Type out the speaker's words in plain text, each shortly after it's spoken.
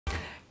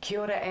Kia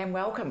ora and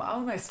welcome. I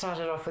almost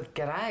started off with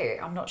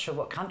g'day. I'm not sure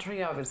what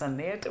country I was in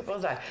there,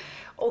 was I?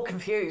 All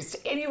confused.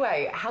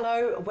 Anyway,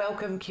 hello,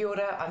 welcome, kia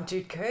ora. I'm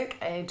Jude Kirk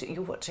and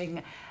you're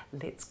watching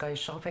Let's Go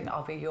Shopping.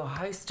 I'll be your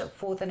host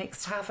for the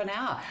next half an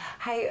hour.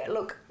 Hey,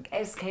 look,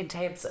 as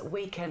Cantabs,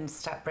 we can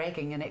start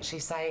bragging and actually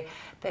say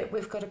that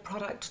we've got a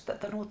product that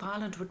the North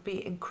Island would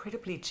be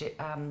incredibly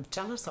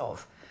jealous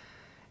of.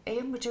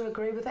 Ian, would you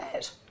agree with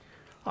that?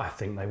 I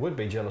think they would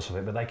be jealous of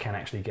it, but they can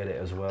actually get it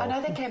as well. I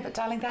know they can, but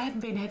darling, they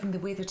haven't been having the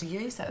weather to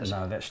use it.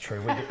 No, that's true.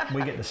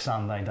 We get the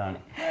sun, they don't.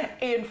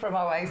 Ian from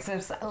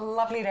Oasis,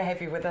 lovely to have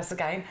you with us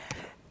again.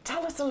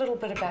 Tell us a little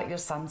bit about your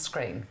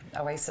sunscreen,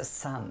 Oasis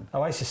Sun.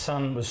 Oasis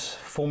Sun was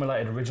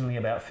formulated originally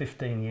about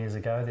 15 years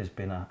ago. There's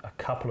been a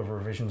couple of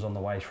revisions on the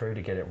way through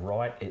to get it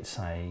right. It's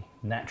a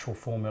natural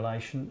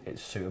formulation.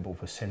 It's suitable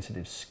for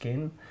sensitive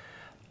skin,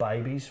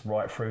 babies,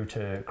 right through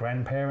to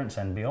grandparents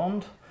and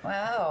beyond.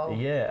 Wow.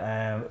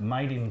 Yeah,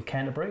 made in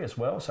Canterbury as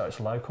well, so it's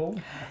local.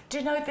 Do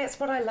you know, that's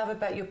what I love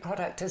about your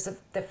product is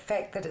the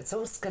fact that it's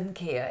all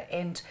skincare,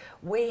 and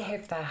we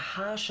have the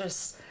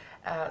harshest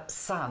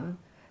sun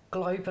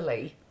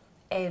globally,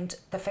 and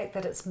the fact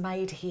that it's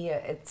made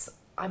here, it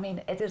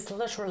is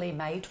literally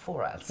made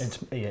for us.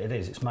 It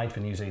is. It's made for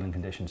New Zealand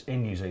conditions,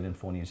 in New Zealand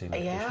for New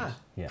Zealand conditions.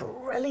 Yeah,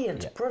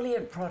 brilliant,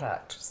 brilliant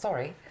product.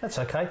 Sorry. That's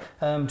okay.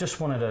 Just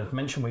wanted to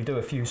mention we do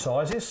a few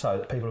sizes so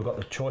that people have got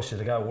the choices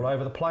to go all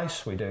over the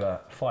place. We do a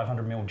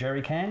 500ml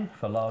jerry can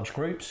for large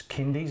groups.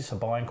 Kindies are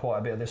buying quite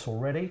a bit of this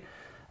already.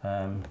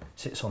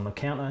 Sits on the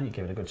counter, you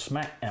give it a good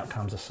smack, out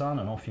comes the sun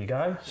and off you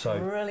go. So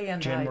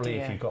brilliant generally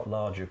idea. If you've got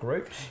larger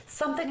groups.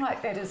 Something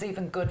like that is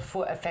even good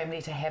for a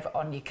family to have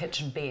on your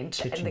kitchen bench.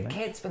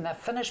 Kids, when they've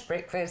finished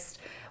breakfast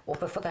or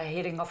before they're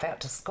heading off out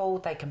to school,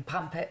 they can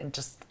pump it and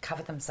just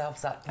cover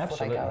themselves up before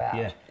Absolutely. They go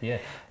out. Yeah.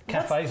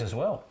 Cafes as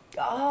well.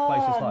 Oh,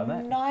 places like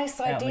that.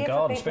 Nice idea. Out in the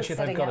garden, especially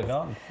if they've got a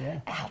garden.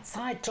 Yeah.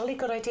 Outside, jolly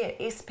good idea.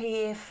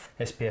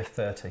 SPF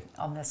 30.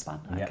 On this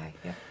one, Yep. okay.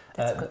 Yeah.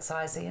 That's a good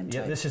size, Ian.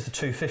 Yeah, this is the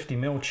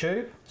 250ml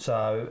tube,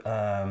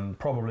 so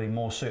probably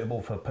more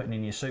suitable for putting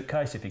in your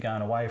suitcase if you're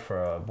going away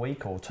for a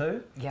week or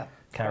two. Yep.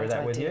 Carry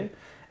that with you.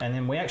 And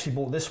then we actually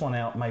bought this one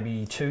out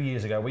maybe 2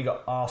 years ago. We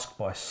got asked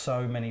by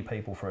so many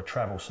people for a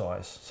travel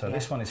size. So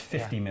this one is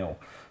 50ml.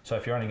 So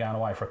if you're only going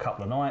away for a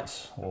couple of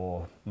nights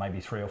or maybe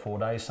 3 or 4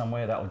 days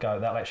somewhere,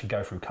 that'll actually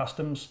go through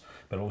customs,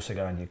 but also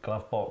go in your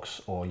glove box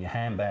or your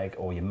handbag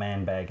or your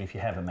man bag if you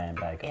have a man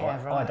bag.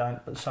 Yeah, right. I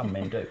don't, but some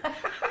men do.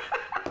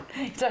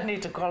 You don't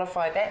need to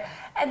qualify that.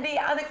 And the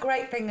other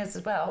great thing is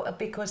as well,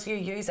 because you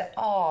use it,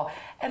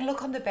 and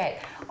look on the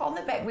back. On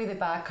the back where the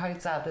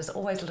barcodes are, there's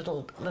always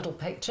little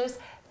pictures.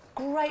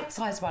 Great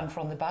size one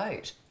from the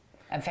boat.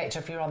 In fact,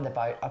 if you're on the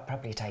boat, I'd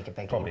probably take a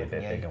bigger one. Probably a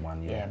bit bigger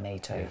one, yeah. Yeah, me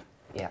too.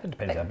 Yeah. It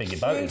depends how big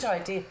your boat is. Cute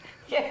idea.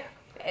 Yeah.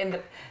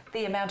 And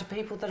the amount of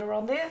people that are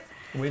on there.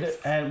 We do,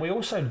 and we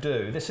also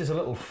do, this is a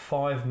little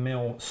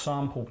 5ml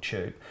sample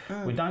tube.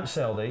 We don't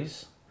sell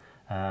these.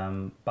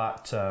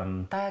 But they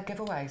are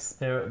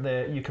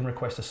giveaways. You can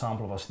request a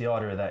sample of us. The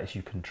idea of that is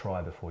you can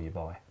try before you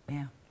buy.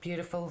 Yeah,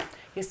 beautiful.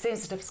 Your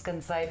sensitive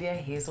skin saviour,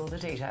 here's all the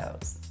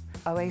details.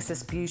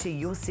 Oasis Beauty,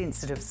 your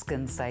sensitive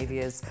skin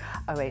saviours,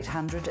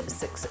 0800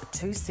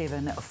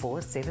 627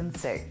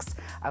 476,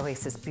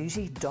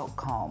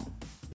 oasisbeauty.com.